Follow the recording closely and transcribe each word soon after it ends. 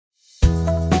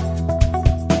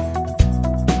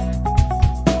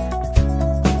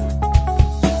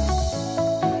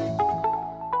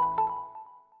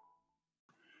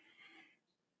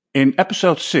In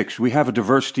episode 6, we have a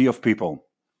diversity of people.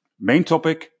 Main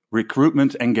topic,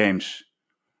 recruitment and games.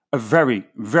 A very,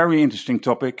 very interesting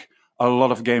topic. A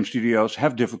lot of game studios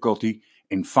have difficulty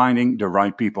in finding the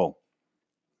right people.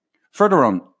 Further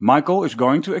on, Michael is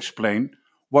going to explain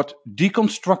what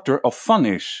Deconstructor of Fun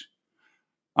is.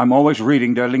 I'm always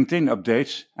reading their LinkedIn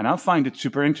updates and I find it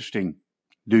super interesting.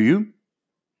 Do you?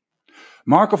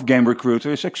 Mark of Game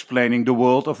Recruiter is explaining the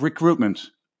world of recruitment.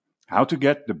 How to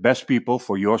get the best people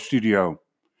for your studio.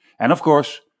 And of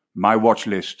course, my watch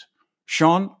list.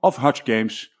 Sean of Hutch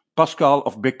Games, Pascal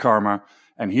of Big Karma,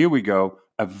 and here we go,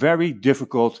 a very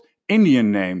difficult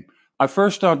Indian name. I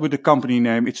first start with the company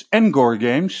name, it's Ngor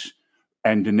Games,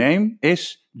 and the name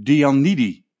is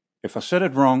Dianidi. If I said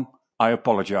it wrong, I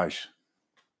apologize.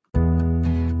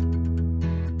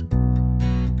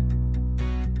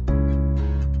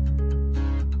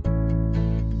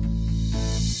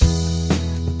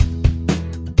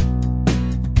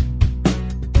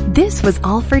 This was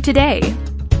all for today.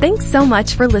 Thanks so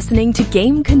much for listening to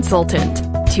Game Consultant.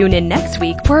 Tune in next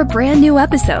week for a brand new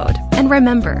episode. And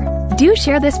remember, do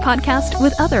share this podcast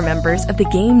with other members of the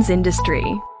games industry.